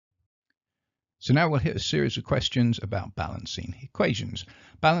So now we'll hit a series of questions about balancing equations.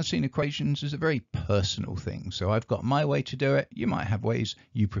 Balancing equations is a very personal thing. So I've got my way to do it. You might have ways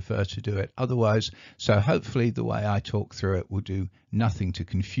you prefer to do it otherwise. So hopefully the way I talk through it will do nothing to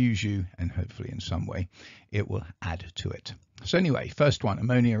confuse you, and hopefully in some way it will add to it. So anyway, first one,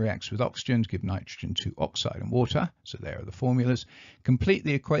 ammonia reacts with oxygen to give nitrogen to oxide and water. So there are the formulas. Complete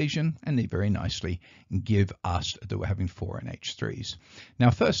the equation, and they very nicely give us that we're having 4 NH3s.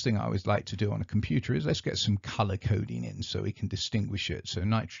 Now, first thing I always like to do on a computer is let's get some color coding in so we can distinguish it. So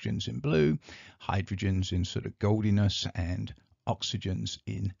nitrogen's in blue, hydrogen's in sort of goldiness, and oxygen's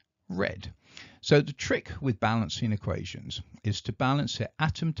in red. So the trick with balancing equations is to balance it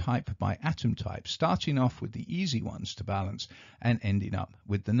atom type by atom type, starting off with the easy ones to balance and ending up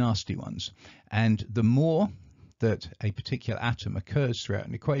with the nasty ones. And the more that a particular atom occurs throughout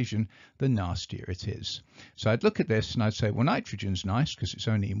an equation, the nastier it is. So I'd look at this and I'd say, well, nitrogen's nice because it's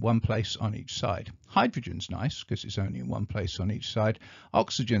only in one place on each side. Hydrogen's nice because it's only in one place on each side.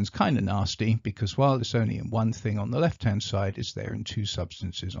 Oxygen's kind of nasty because while it's only in one thing on the left-hand side, it's there in 2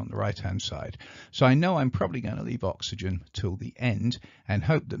 substances on the right-hand side. So I know I'm probably going to leave oxygen till the end and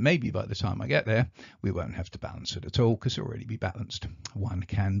hope that maybe by the time I get there, we won't have to balance it at all because it'll already be balanced. One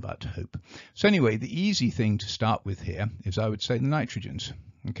can but hope. So anyway, the easy thing to start with here is I would say the nitrogens.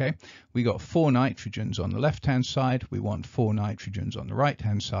 Okay, we got 4 nitrogens on the left hand side, we want 4 nitrogens on the right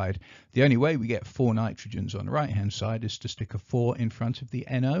hand side. The only way we get 4 nitrogens on the right hand side is to stick a 4 in front of the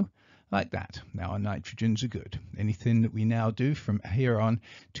NO like that. Now our nitrogens are good. Anything that we now do from here on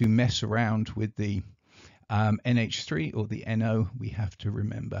to mess around with the NH3 or the NO, we have to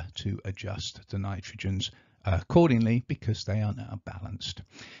remember to adjust the nitrogens accordingly because they are now balanced.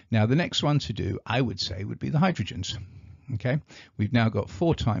 Now the next one to do, I would say, would be the hydrogens. Okay, we've now got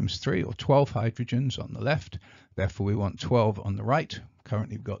 4 times 3 or 12 hydrogens on the left, therefore we want 12 on the right.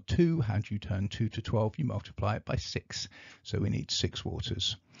 Currently we've got 2. How do you turn 2 to 12? You multiply it by 6, so we need 6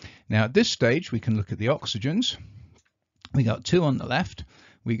 waters. Now at this stage we can look at the oxygens. We got 2 on the left,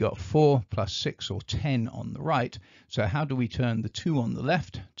 we got 4 plus 6 or 10 on the right. So how do we turn the 2 on the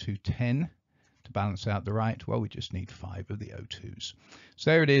left to 10 to balance out the right? Well, we just need 5 of the O2s. So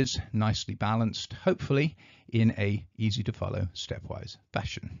there it is, nicely balanced, hopefully in a easy to follow stepwise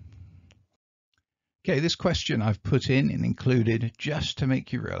fashion. Okay, this question I've put in and included just to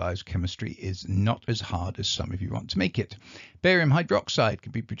make you realize chemistry is not as hard as some of you want to make it. Barium hydroxide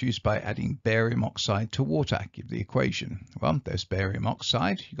can be produced by adding barium oxide to water. Give the equation. Well, there's barium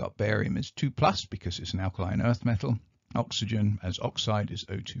oxide. You got barium is 2+ because it's an alkaline earth metal. Oxygen as oxide is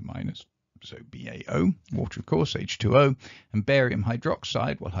O2-, so BaO. Water, of course, H2O. And barium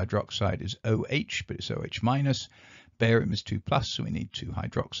hydroxide, well, hydroxide is OH, but it's OH-. Barium is 2+, so we need 2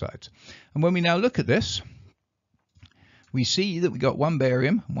 hydroxides. And when we now look at this, we see that we got 1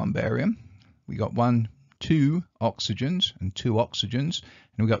 barium and 1 barium. We got 2 oxygens and 2 oxygens,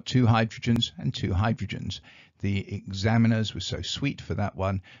 and we got 2 hydrogens and 2 hydrogens. The examiners were so sweet for that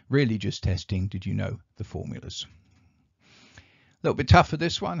one, really just testing, did you know the formulas? A little bit tougher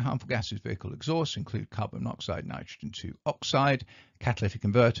this one. Harmful gases, vehicle exhaust include carbon monoxide, nitrogen to oxide. Catalytic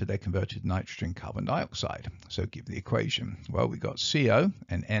converter, they converted nitrogen carbon dioxide. So give the equation. Well, we got CO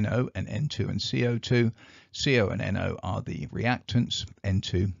and NO and N2 and CO2. CO and NO are the reactants,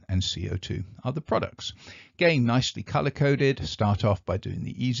 N2 and CO2 are the products. Again, nicely color-coded. Start off by doing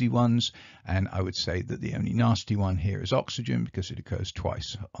the easy ones, and I would say that the only nasty one here is oxygen because it occurs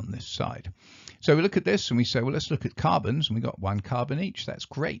twice on this side. So we look at this and we say, well, let's look at carbons, and we got 1 carbon each. That's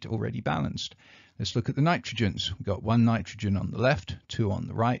great, already balanced. Let's look at the nitrogens. We've got 1 nitrogen on the left, 2 on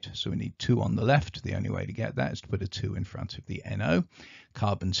the right, so we need 2 on the left. The only way to get that is to put a 2 in front of the NO.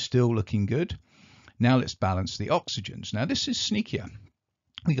 Carbon's still looking good. Now let's balance the oxygens. Now this is sneakier.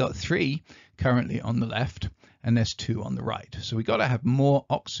 We got 3 currently on the left, and there's 2 on the right. So we've got to have more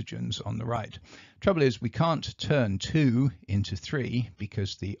oxygens on the right. Trouble is we can't turn 2 into 3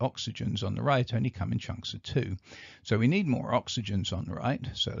 because the oxygens on the right only come in chunks of 2. So we need more oxygens on the right.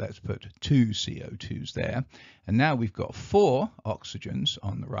 So let's put 2 CO2s there. And now we've got 4 oxygens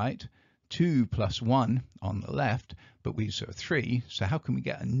on the right, 2 plus 1 on the left, but we saw 3. So how can we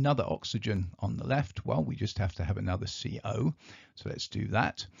get another oxygen on the left? Well, we just have to have another CO. So let's do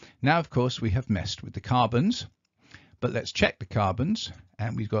that. Now, of course, we have messed with the carbons, but let's check the carbons,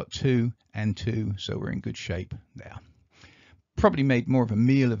 and we've got 2 and 2, so we're in good shape there. Probably made more of a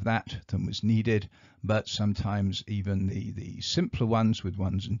meal of that than was needed, but sometimes even the simpler ones with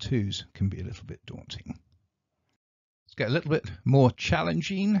 1s and 2s can be a little bit daunting. Let's get a little bit more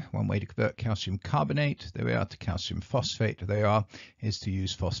challenging. One way to convert calcium carbonate, there we are, to calcium phosphate, there we are, is to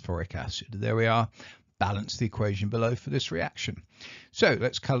use phosphoric acid. There we are. balance the equation below for this reaction. So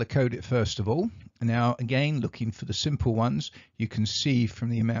let's color code it first of all. Now again, looking for the simple ones, you can see from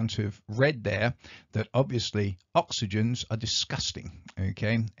the amount of red there that obviously oxygens are disgusting,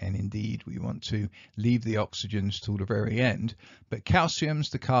 okay, and indeed we want to leave the oxygens till the very end, but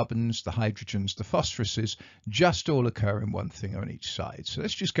calciums, the carbons, the hydrogens, the phosphoruses just all occur in one thing on each side. So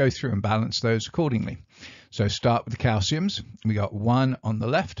let's just go through and balance those accordingly. So start with the calciums. We got 1 on the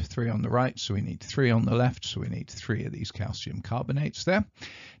left, 3 on the right, so we need 3 on the left, so we need 3 of these calcium carbonates there.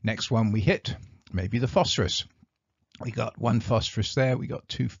 Next one we hit, maybe the phosphorus. We got 1 phosphorus there, we got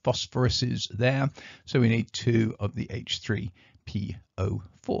 2 phosphoruses there, so we need 2 of the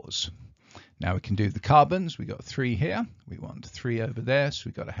H3PO4s. Now we can do the carbons. We got 3 here, we want 3 over there, so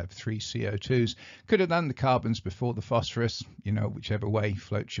we've got to have 3 CO2s. Could have done the carbons before the phosphorus, you know, whichever way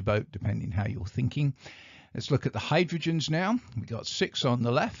floats your boat, depending how you're thinking. Let's look at the hydrogens now. We got 6 on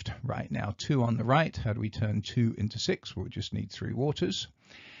the left, right now 2 on the right. How do we turn 2 into 6? We'll just need 3 waters.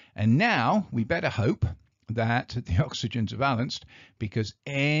 And now we better hope that the oxygens are balanced, because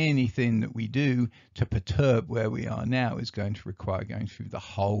anything that we do to perturb where we are now is going to require going through the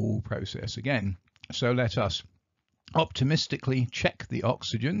whole process again. So let us optimistically check the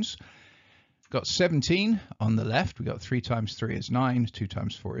oxygens. Got 17 on the left. We got 3 times 3 is 9, 2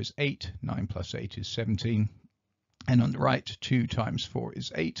 times 4 is 8, 9 plus 8 is 17. And on the right, 2 times 4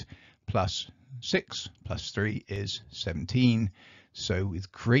 is 8, plus 6 plus 3 is 17. So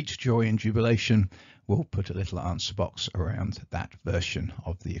with great joy and jubilation, we'll put a little answer box around that version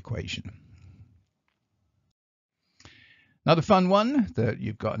of the equation. Another fun one that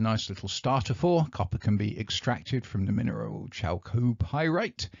you've got a nice little starter for. Copper can be extracted from the mineral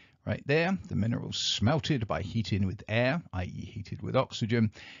chalcopyrite. Right there, the mineral's smelted by heating with air, i.e. heated with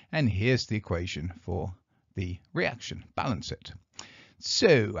oxygen. And here's the equation for the reaction. Balance it.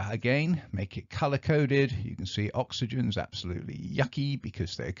 So again, make it color coded. You can see oxygen's absolutely yucky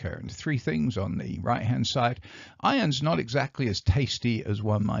because they occur in 3 things on the right hand side. Iron's not exactly as tasty as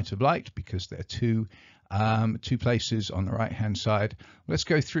one might have liked because they're 2 places on the right hand side. Let's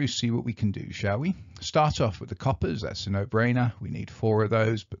go through, see what we can do, shall we? Start off with the coppers. That's a no-brainer. We need 4 of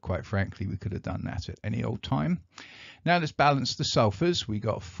those, but quite frankly we could have done that at any old time. Now let's balance the sulfurs. We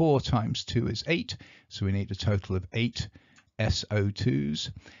got 4 times 2 is 8, so we need a total of 8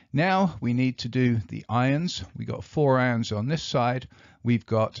 SO2s. Now we need to do the ions. We got 4 ions on this side. We've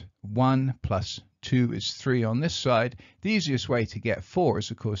got 1 plus 2 is 3 on this side. The easiest way to get 4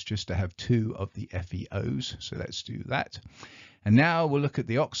 is of course just to have 2 of the FeOs. So let's do that. And now we'll look at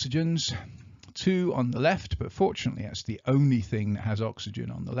the oxygens. 2 on the left, but fortunately that's the only thing that has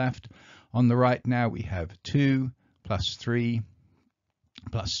oxygen on the left. On the right now we have 2 plus 3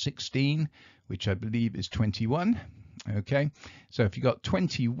 plus 16, which I believe is 21. Okay, so if you got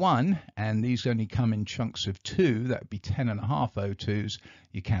 21 and these only come in chunks of 2, that would be 10.5 O2s.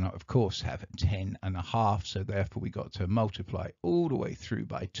 You cannot, of course, have 10.5, so therefore we got to multiply all the way through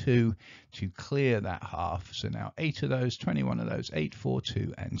by 2 to clear that half. So now 8 of those, 21 of those, 8, 4,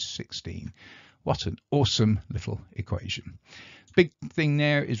 2, and 16. What an awesome little equation. Big thing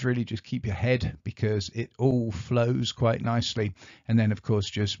there is really just keep your head, because it all flows quite nicely. And then of course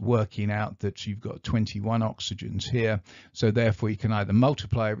just working out that you've got 21 oxygens here, so therefore you can either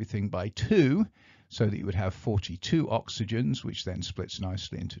multiply everything by 2 so that you would have 42 oxygens, which then splits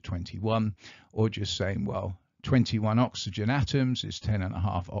nicely into 21, or just saying, well, 21 oxygen atoms is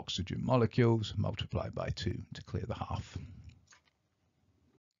 10.5 oxygen molecules multiplied by 2 to clear the half.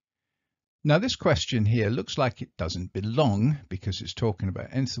 Now this question here looks like it doesn't belong, because it's talking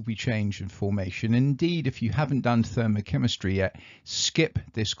about enthalpy change and formation. Indeed, if you haven't done thermochemistry yet, skip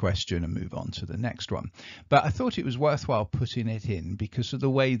this question and move on to the next one. But I thought it was worthwhile putting it in because of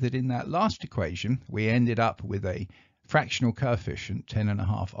the way that in that last equation we ended up with a fractional coefficient,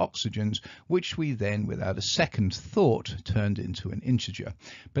 10.5 oxygens, which we then without a second thought turned into an integer.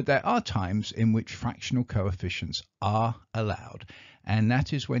 But there are times in which fractional coefficients are allowed, and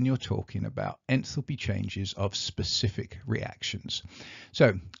that is when you're talking about enthalpy changes of specific reactions.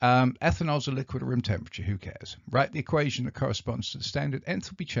 So ethanol's a liquid at room temperature, who cares? Write the equation that corresponds to the standard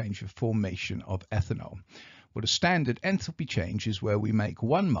enthalpy change of formation of ethanol. Well, the standard enthalpy change is where we make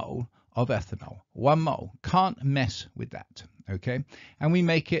 1 mole of ethanol. 1 mole, can't mess with that, okay? And we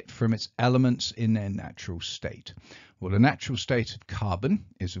make it from its elements in their natural state. Well, the natural state of carbon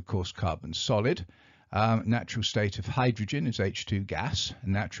is of course carbon solid. Natural state of hydrogen is H2 gas,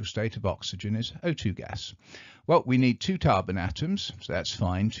 and natural state of oxygen is O2 gas. Well, we need 2 carbon atoms, so that's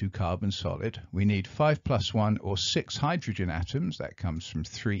fine, 2 carbon solid. We need 5 plus 1 or 6 hydrogen atoms, that comes from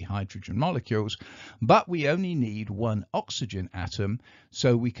 3 hydrogen molecules, but we only need 1 oxygen atom,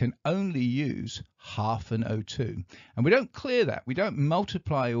 so we can only use half an O2. And we don't clear that, we don't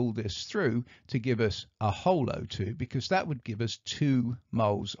multiply all this through to give us a whole O2, because that would give us 2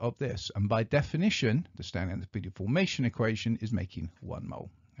 moles of this. And by definition, the standard enthalpy formation equation is making 1 mole.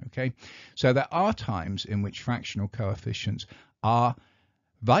 Okay, so there are times in which fractional coefficients are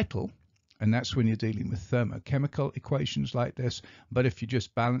vital, and that's when you're dealing with thermochemical equations like this. But if you're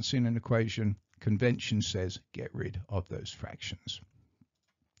just balancing an equation, convention says get rid of those fractions.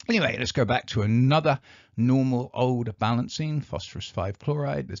 Anyway, let's go back to another normal old balancing. Phosphorus 5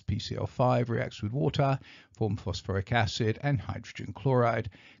 chloride, this PCl5 reacts with water, form phosphoric acid and hydrogen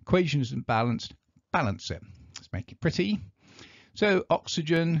chloride. Equation isn't balanced, balance it. Let's make it pretty. So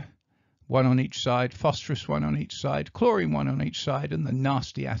oxygen, 1 on each side, phosphorus 1 on each side, chlorine 1 on each side, and the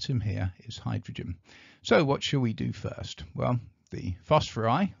nasty atom here is hydrogen. So what shall we do first? Well, the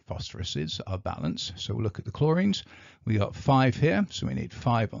phosphoruses are balanced. So we'll look at the chlorines. We got 5 here, so we need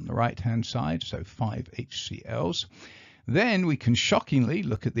 5 on the right-hand side, so 5 HCl's. Then we can shockingly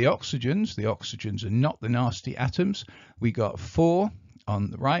look at the oxygens. The oxygens are not the nasty atoms. We got 4 on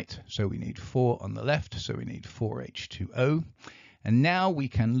the right, so we need 4 on the left, so we need 4 H2O. And now we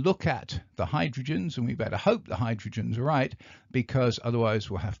can look at the hydrogens, and we better hope the hydrogens are right, because otherwise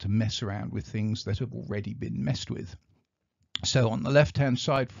we'll have to mess around with things that have already been messed with. So on the left-hand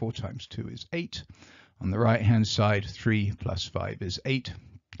side, 4 times 2 is 8. On the right-hand side, 3 plus 5 is 8.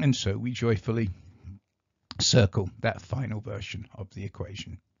 And so we joyfully circle that final version of the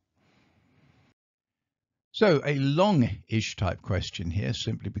equation. So a long-ish type question here,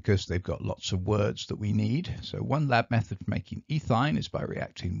 simply because they've got lots of words that we need. So one lab method for making ethine is by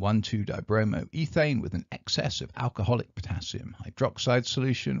reacting 1,2-dibromoethane with an excess of alcoholic potassium hydroxide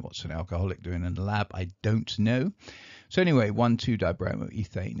solution. What's an alcoholic doing in the lab? I don't know. So anyway,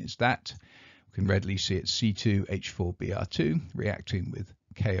 1,2-dibromoethane is that. We can readily see it's C2H4Br2 reacting with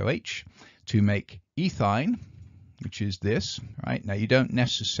KOH to make ethine, which is this, right? Now you don't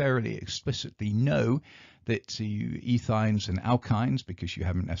necessarily explicitly know that ethynes and alkynes because you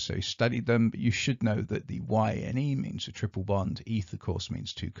haven't necessarily studied them, but you should know that the YNE means a triple bond, eth of course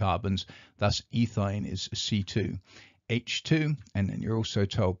means 2 carbons, thus ethine is C2. H2, and then you're also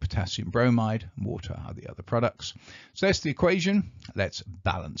told potassium bromide and water are the other products. So that's the equation. Let's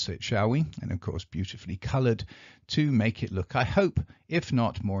balance it, shall we? And of course beautifully colored to make it look, I hope, if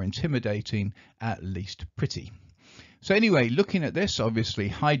not more intimidating, at least pretty. So anyway, looking at this, obviously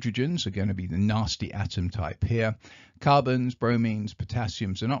hydrogens are going to be the nasty atom type here. Carbons, bromines,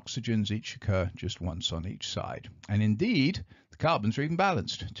 potassiums and oxygens each occur just once on each side. And indeed, the carbons are even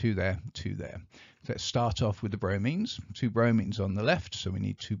balanced, 2 there, 2 there. Let's start off with the bromines. 2 bromines on the left, so we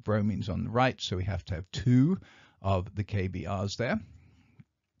need 2 bromines on the right, so we have to have 2 of the KBRs there.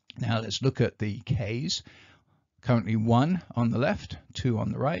 Now let's look at the Ks. Currently 1 on the left, 2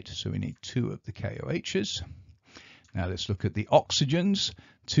 on the right, so we need 2 of the KOHs. Now let's look at the oxygens,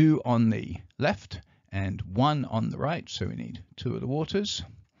 2 on the left and 1 on the right, so we need 2 of the waters.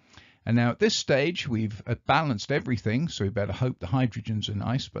 And now at this stage we've balanced everything, so we better hope the hydrogens are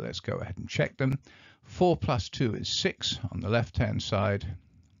nice, but let's go ahead and check them. 4 plus 2 is 6 on the left-hand side,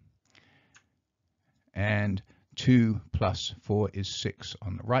 and 2 plus 4 is 6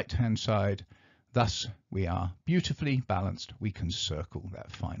 on the right-hand side. Thus we are beautifully balanced. We can circle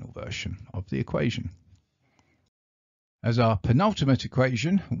that final version of the equation. As our penultimate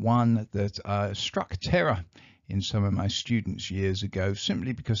equation, one that struck terror in some of my students years ago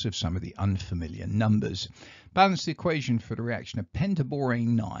simply because of some of the unfamiliar numbers. Balance the equation for the reaction of pentaborane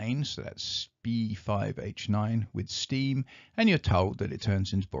 9, so that's B5H9 with steam, and you're told that it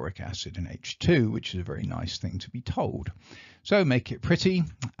turns into boric acid and H2, which is a very nice thing to be told. So make it pretty.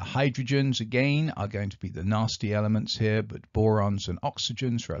 Hydrogens again are going to be the nasty elements here, but borons and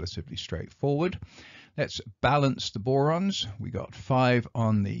oxygens relatively straightforward. Let's balance the borons. We got 5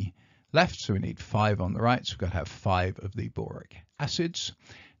 on the left, so we need 5 on the right, so we've got to have 5 of the boric acids.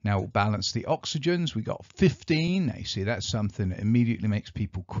 Now we'll balance the oxygens. We got 15. Now you see that's something that immediately makes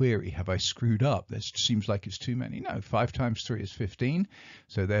people query, have I screwed up? This seems like it's too many. No, 5 times 3 is 15,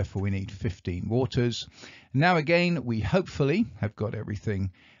 so therefore we need 15 waters. Now again, we hopefully have got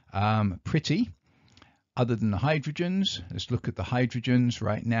everything pretty other than the hydrogens. Let's look at the hydrogens.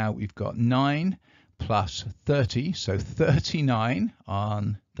 Right now we've got 9 plus 30, so 39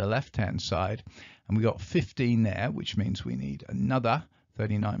 on the left-hand side, and we got 15 there, which means we need another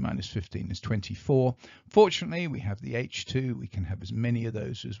 39 minus 15 is 24. Fortunately, we have the H2. We can have as many of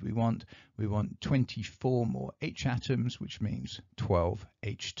those as we want. We want 24 more H atoms, which means 12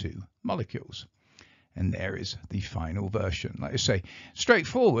 H2 molecules. And there is the final version. Like I say,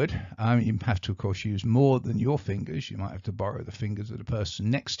 straightforward. You have to, of course, use more than your fingers. You might have to borrow the fingers of the person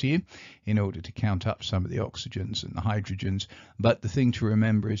next to you in order to count up some of the oxygens and the hydrogens. But the thing to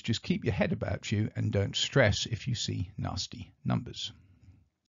remember is just keep your head about you and don't stress if you see nasty numbers.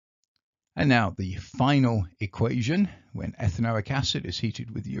 And now the final equation. When ethanoic acid is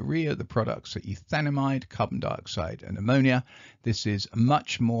heated with urea, the products are ethanamide, carbon dioxide, and ammonia. This is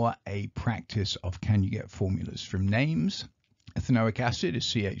much more a practice of can you get formulas from names. Ethanoic acid is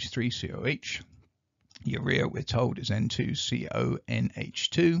CH3COH. Urea, we're told, is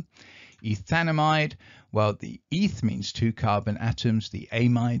N2CONH2. Ethanamide, well, the eth means 2 carbon atoms. The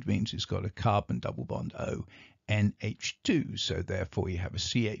amide means it's got a carbon double bond O, NH2. So therefore you have a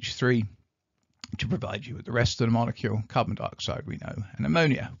CH3 to provide you with the rest of the molecule. Carbon dioxide we know, and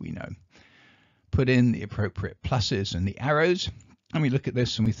ammonia we know. Put in the appropriate pluses and the arrows, and we look at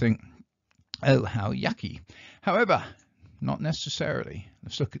this and we think, oh, how yucky. However, not necessarily.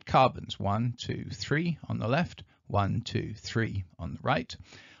 Let's look at carbons. 1, 2, 3 on the left, 1, 2, 3 on the right.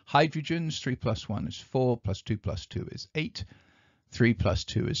 Hydrogens, 3 plus 1 is 4, plus 2 plus 2 is 8. 3 plus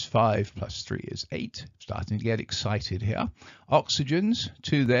 2 is 5, plus 3 is 8. Starting to get excited here. Oxygens,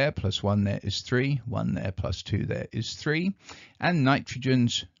 2 there, plus 1 there is 3. 1 there, plus 2 there is 3. And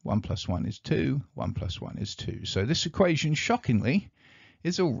nitrogens, 1 plus 1 is 2. 1 plus 1 is 2. So this equation, shockingly,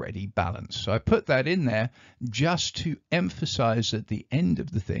 is already balanced. So I put that in there just to emphasize at the end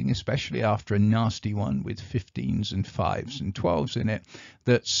of the thing, especially after a nasty one with 15s and 5s and 12s in it,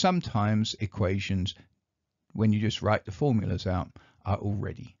 that sometimes equations, when you just write the formulas out, are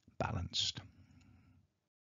already balanced.